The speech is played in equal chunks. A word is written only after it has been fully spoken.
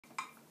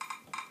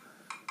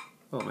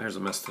Oh, my hair's a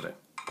mess today.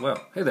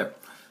 Well, hey there.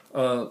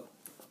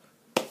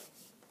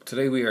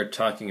 Today we're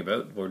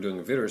doing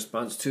a video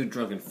response to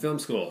Drunken Film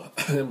School.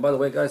 And by the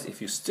way, guys,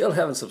 if you still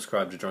haven't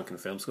subscribed to Drunken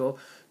Film School,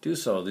 do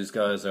so. These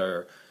guys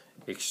are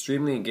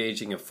extremely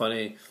engaging and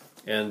funny,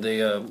 and they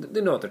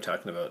know what they're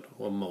talking about,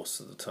 well, most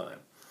of the time.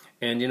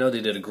 And you know, they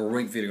did a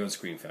great video on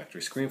Scream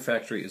Factory. Scream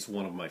Factory is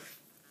one of my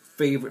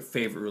favorite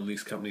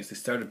release companies. They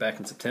started back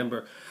in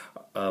September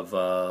of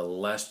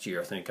last year,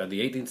 I think. On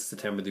the 18th of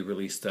September, they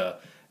released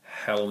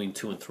Halloween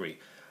 2 and 3.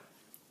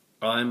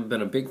 I've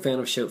been a big fan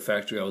of Shout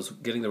Factory. I was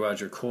getting the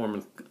Roger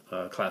Corman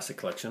Classic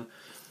Collection,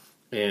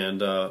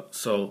 and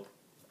so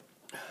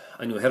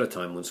I knew ahead of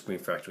time when Scream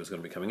Factory was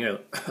going to be coming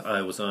out.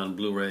 I was on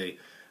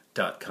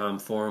Blu-ray.com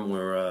forum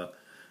where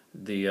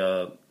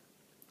the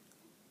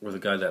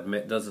guy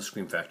that does the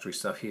Scream Factory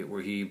stuff,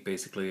 where he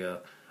basically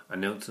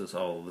announces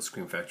all of the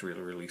Scream Factory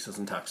releases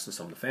and talks to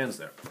some of the fans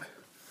there.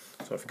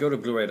 So if you go to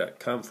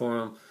Blu-ray.com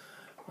forum,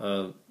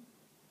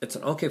 it's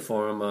an okay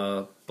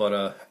forum,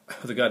 but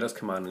the guy does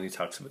come on and he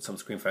talks about some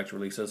Scream Factory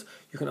releases.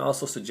 You can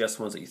also suggest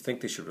ones that you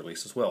think they should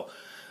release as well.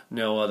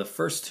 Now, the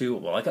first two,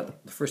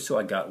 the first two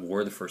I got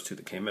were the first two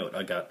that came out.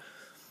 I got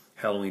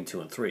Halloween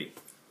 2 and 3.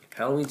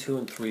 Halloween 2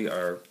 and 3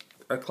 are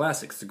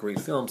classics, they're great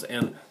films,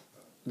 and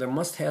they're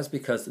must-haves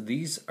because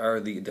these are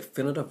the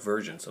definitive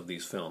versions of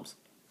these films.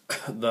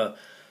 The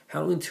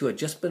Halloween 2 had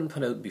just been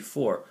put out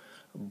before,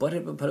 but it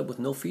had been put out with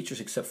no features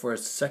except for a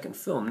second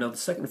film. Now, the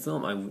second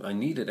film I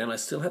needed, and I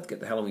still have to get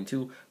the Halloween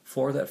 2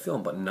 for that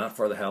film, but not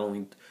for the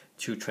Halloween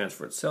 2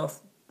 transfer itself.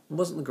 It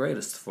wasn't the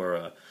greatest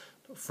for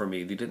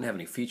me. They didn't have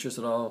any features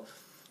at all,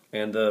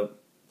 and the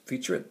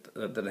feature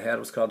that it had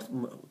was called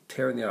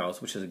Tearing the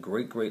Owls, which is a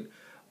great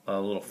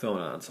little film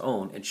on its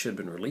own, and should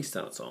have been released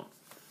on its own.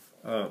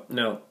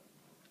 Now,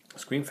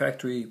 Scream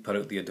Factory put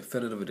out the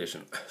definitive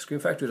edition. Scream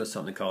Factory does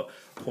something called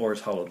Horror's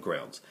Hallowed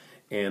Grounds.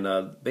 And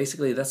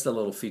basically that's the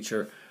little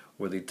feature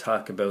where they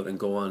talk about and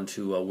go on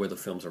to where the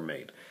films are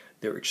made.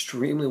 They're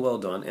extremely well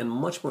done and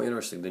much more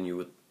interesting than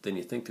you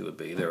think they would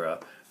be. They're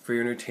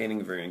very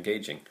entertaining, very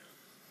engaging.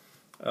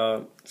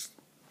 A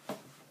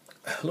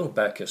little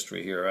back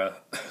history here.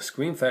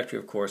 Scream Factory,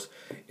 of course,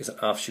 is an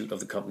offshoot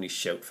of the company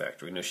Shout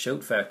Factory. Now,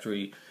 Shout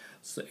Factory,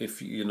 so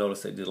if you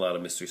notice, they did a lot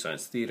of Mystery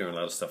Science Theater and a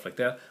lot of stuff like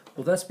that.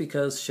 Well, that's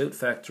because Shout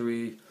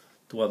Factory,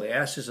 from the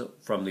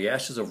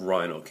ashes of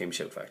Rhino came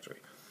Shout Factory.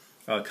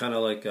 Kind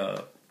of like,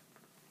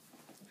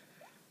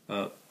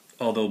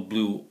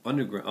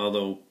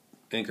 although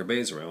Anchor Bay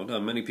is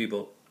around, many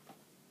people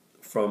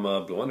from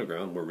Blue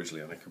Underground were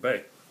originally on Anchor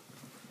Bay.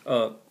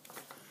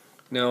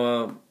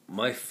 Now,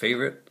 my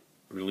favorite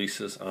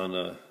releases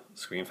on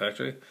Scream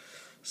Factory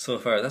so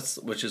far,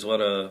 which was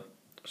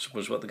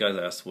what the guys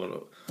asked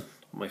what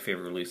my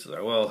favorite releases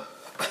are. Well,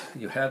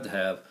 you have to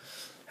have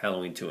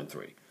Halloween 2 and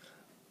 3,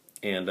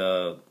 and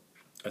I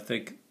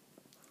think.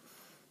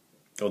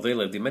 Oh, They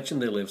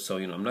mentioned They Live, so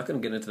I'm not going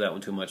to get into that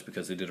one too much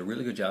because they did a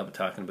really good job of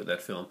talking about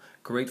that film.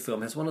 Great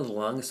film, has one of the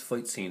longest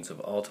fight scenes of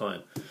all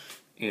time,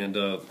 and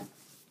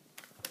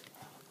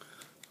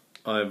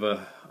I'm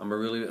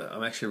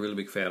actually a really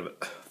big fan of it.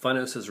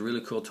 Funhouse is a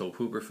really cool Tobe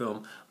Hooper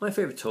film. My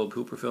favorite Tobe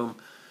Hooper film,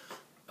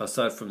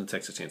 aside from the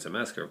Texas Chainsaw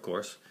Massacre, of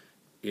course,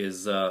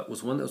 was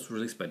one that was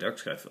released by Dark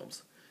Sky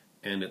Films,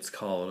 and it's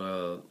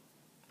called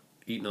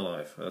Eaten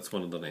Alive. That's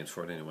one of the names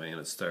for it anyway,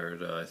 and it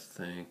starred I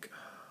think.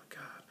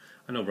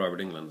 I know Robert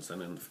Englund is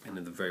in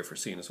the very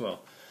first scene as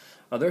well.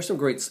 There's some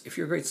great. If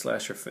you're a great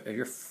slasher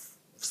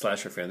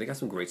fan, they got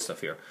some great stuff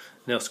here.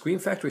 Now, Scream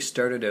Factory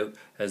started out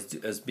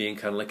as being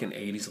kind of like an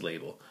 '80s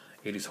label,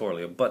 '80s horror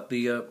label, but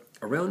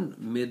around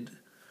mid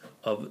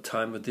of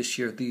time of this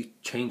year, they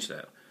changed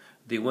that.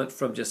 They went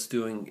from just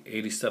doing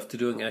 '80s stuff to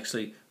doing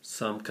actually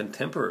some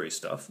contemporary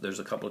stuff. There's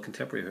a couple of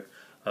contemporary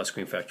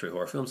Scream Factory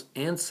horror films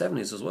and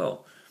 '70s as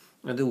well,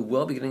 and they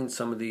will be getting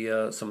some of the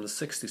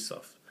 '60s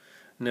stuff.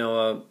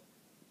 Now.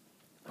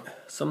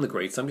 Some of the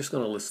greats, I'm just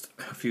going to list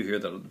a few here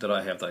that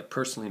I have that I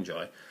personally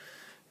enjoy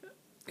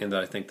and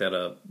that I think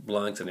that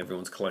belongs in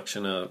everyone's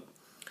collection.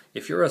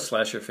 If you're a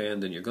slasher fan,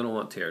 then you're going to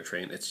want Terror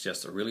Train. It's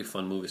just a really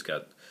fun movie. It's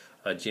got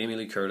Jamie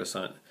Lee Curtis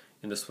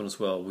in this one as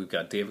well. We've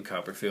got David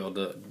Copperfield,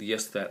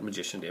 yes, that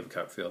magician David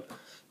Copperfield,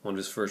 one of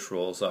his first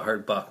roles.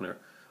 Hart Bochner,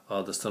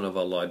 the son of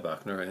Lloyd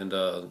Bochner, and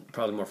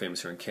probably more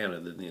famous here in Canada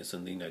than he is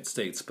in the United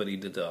States, but he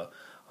did a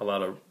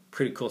lot of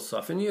pretty cool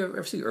stuff. And you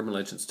ever see Urban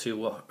Legends too?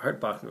 Well, Hart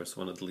Bochner was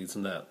one of the leads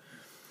in that.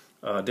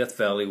 Death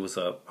Valley was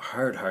a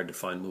hard to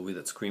find movie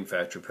that Scream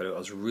Factory put out. I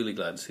was really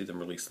glad to see them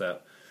release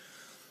that.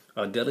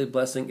 Deadly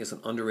Blessing is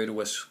an underrated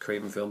Wes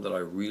Craven film that I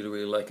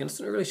really like, and it's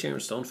an early Sharon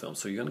Stone film,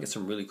 so you're going to get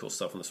some really cool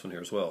stuff in this one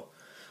here as well.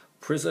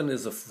 Prison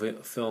is a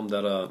film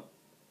that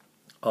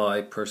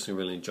I personally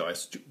really enjoy.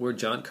 It's where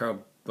John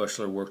Carl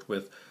Buechler worked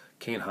with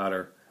Kane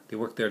Hodder. They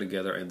worked there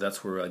together, and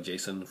that's where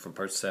Jason from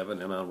Part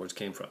 7 and onwards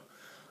came from.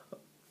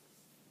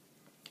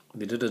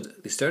 They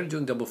started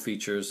doing double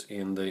features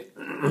in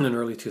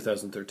early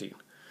 2013,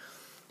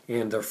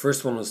 and their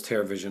first one was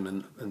Terror Vision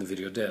and the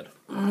Video Dead.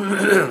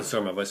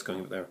 Sorry, my voice is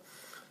going there.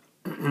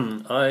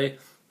 I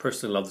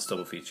personally love this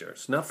double feature.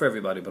 It's not for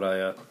everybody,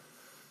 but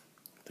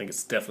I think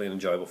it's definitely an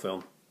enjoyable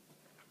film.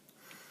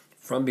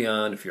 From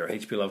Beyond, if you're a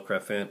H.P.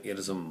 Lovecraft fan, it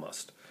is a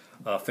must.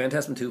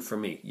 Phantasm 2 for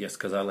me, yes,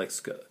 because I like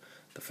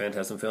the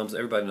Phantasm films.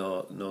 Everybody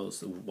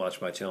knows,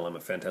 watch my channel, I'm a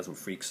Phantasm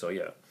freak, so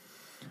yeah.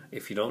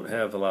 If you don't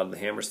have a lot of the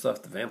Hammer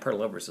stuff, the Vampire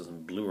Lovers is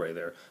on Blu-ray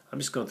there. I'm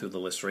just going through the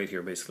list right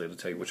here, basically, to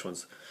tell you which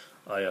ones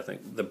I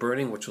think. The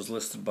Burning, which was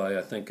listed by,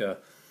 I think,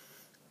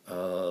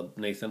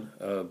 Nathan,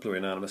 Blu-ray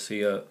Anonymous,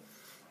 he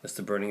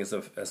listed Burning as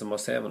a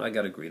must-have, and I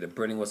got to agree, the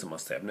Burning was a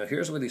must-have. Now,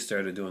 here's where they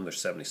started doing their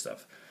 70s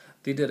stuff.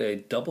 They did a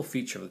double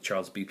feature with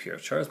Charles B.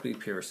 Pierce. Charles B.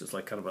 Pierce is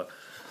like kind of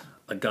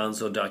a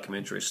gonzo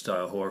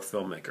documentary-style horror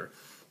filmmaker.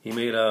 He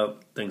made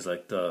things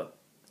like The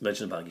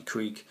Legend of Boggy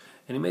Creek,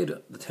 and he made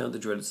The Town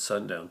That Dreaded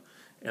Sundown,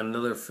 and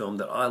another film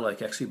that I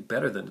like actually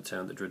better than The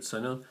Town That Dreaded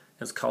Sundown,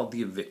 and it's called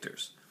The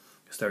Evictors.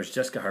 It stars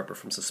Jessica Harper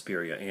from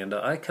Suspiria, and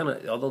I kind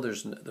of, although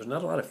there's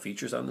not a lot of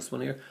features on this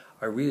one here,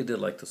 I really did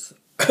like this,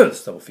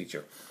 this double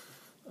feature.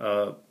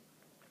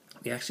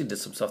 He actually did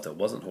some stuff that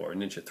wasn't horror.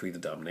 Ninja 3: The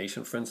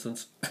Domination, for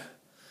instance.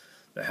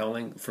 The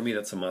Howling, for me,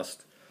 that's a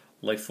must.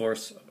 Life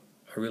Force,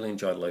 I really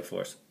enjoyed Life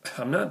Force.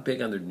 I'm not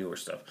big on their newer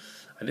stuff.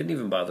 I didn't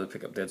even bother to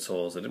pick up Dead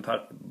Souls. I didn't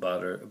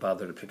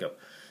bother to pick up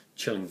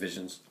Chilling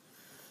Visions.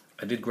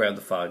 I did grab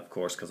The Fog, of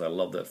course, because I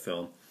love that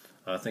film.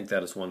 I think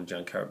that is one of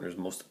John Carpenter's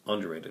most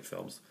underrated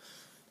films.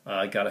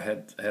 I got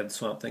ahead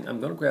Swamp Thing. I'm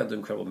going to grab The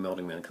Incredible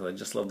Melting Man because I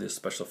just love the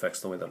special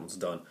effects, the way that one's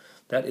done.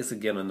 That is,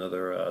 again,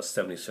 another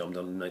 70s film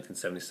done in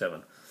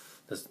 1977.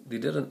 They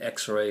did an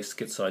X-Ray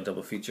Schizoid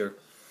double feature,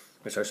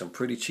 which are some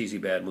pretty cheesy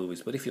bad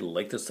movies. But if you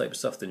like this type of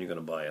stuff, then you're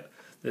going to buy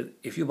it.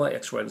 If you buy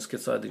X-Ray and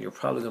Schizoid, then you're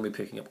probably going to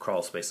be picking up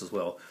Crawl Space as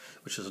well,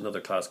 which is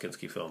another Klaus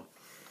Kinski film.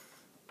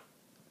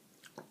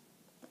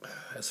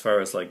 As far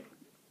as like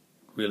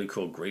really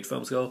cool, great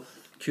films go,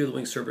 Q the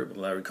Winged Serpent with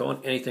Larry Cohen.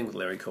 Anything that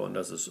Larry Cohen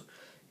does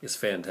is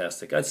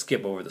fantastic. I'd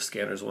skip over the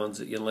Scanners ones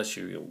unless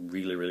you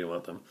really, really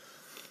want them.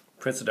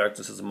 Prince of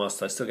Darkness is a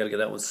must. I still got to get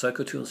that one.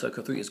 Psycho 2 and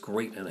Psycho 3 is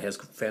great and it has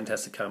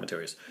fantastic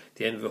commentaries.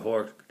 The End of the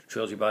Horror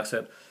trilogy box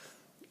set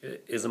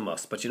is a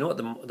must. But you know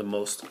what the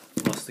most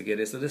must to get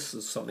is? This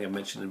is something I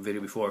mentioned in a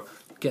video before.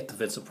 Get the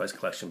Vincent Price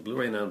collection.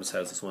 Blu-ray Anonymous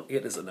has this one.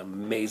 It is an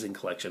amazing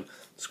collection.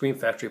 Scream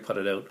Factory put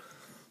it out.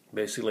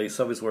 Basically,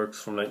 some of his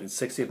works from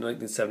 1960 to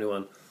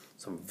 1971.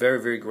 Some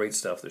very, very great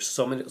stuff. There's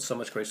so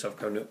much great stuff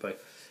coming out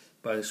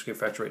by the Scream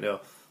Factory right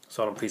now.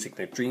 Sodom Precinct,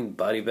 Night Dream,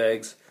 Body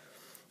Bags,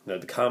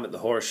 The Comet, The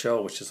Horror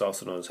Show, which is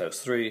also known as House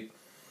 3,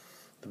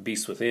 The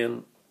Beast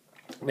Within.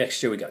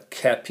 Next year we got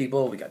Cat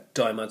People, we got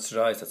Die Monster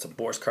Dies, that's a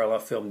Boris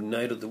Karloff film.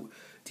 Night of the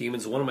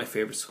Demons, one of my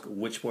favorites.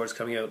 Witchboard's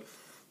coming out.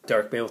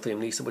 Dark Man with Liam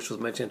Neeson, which was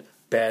mentioned.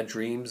 Bad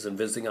Dreams and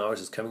Visiting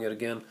Hours is coming out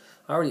again.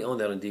 I already own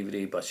that on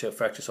DVD by Chef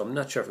Factory, so I'm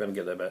not sure if I'm going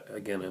to get that back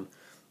again. In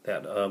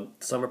that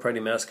Summer Party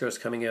Massacre is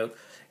coming out,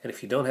 and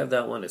if you don't have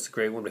that one, it's a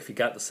great one. But if you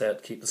got the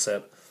set, keep the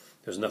set.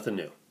 There's nothing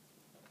new.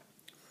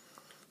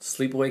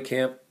 Sleepaway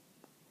Camp,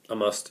 a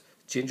must.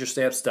 Ginger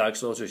Snaps, Dog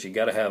Soldiers, you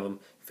got to have them.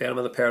 Phantom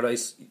of the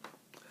Paradise,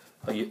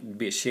 you'd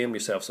be ashamed of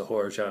yourself as a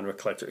horror genre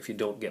collector if you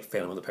don't get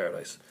Phantom of the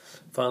Paradise.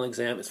 Final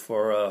Exam is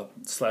for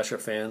slasher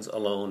fans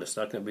alone. It's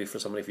not going to be for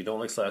somebody if you don't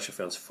like slasher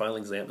films. Final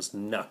Exam is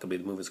not going to be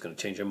the movie that's going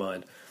to change your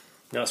mind.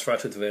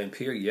 Nosferatu the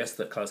Vampire, yes,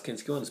 that Klaus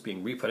Kinski one is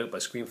being re-put out by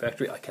Scream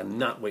Factory. I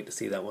cannot wait to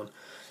see that one.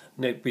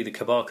 Nightbreed the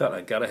Cabal cut,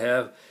 I gotta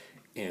have,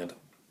 and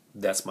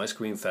that's my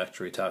Scream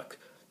Factory talk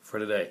for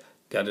today.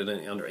 Got it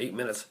in under 8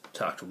 minutes,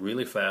 talked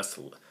really fast.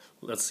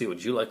 Let's see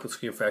what you like with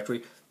Scream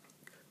Factory.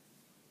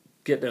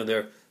 Get down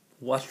there,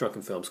 watch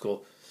Drunken Film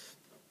School,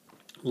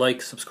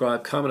 like,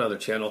 subscribe, comment on their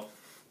channel,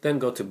 then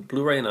go to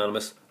Blu-ray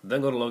Anonymous,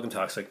 then go to Logan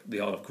Toxic. They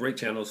all have great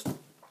channels.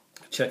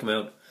 Check them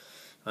out.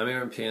 I'm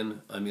Aaron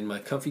Pin. I'm in my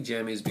comfy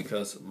jammies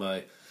because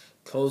my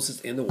clothes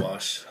is in the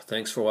wash.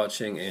 Thanks for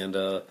watching, and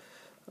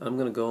I'm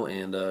going to go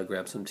and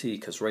grab some tea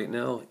because right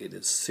now it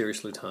is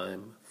seriously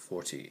time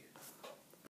for tea.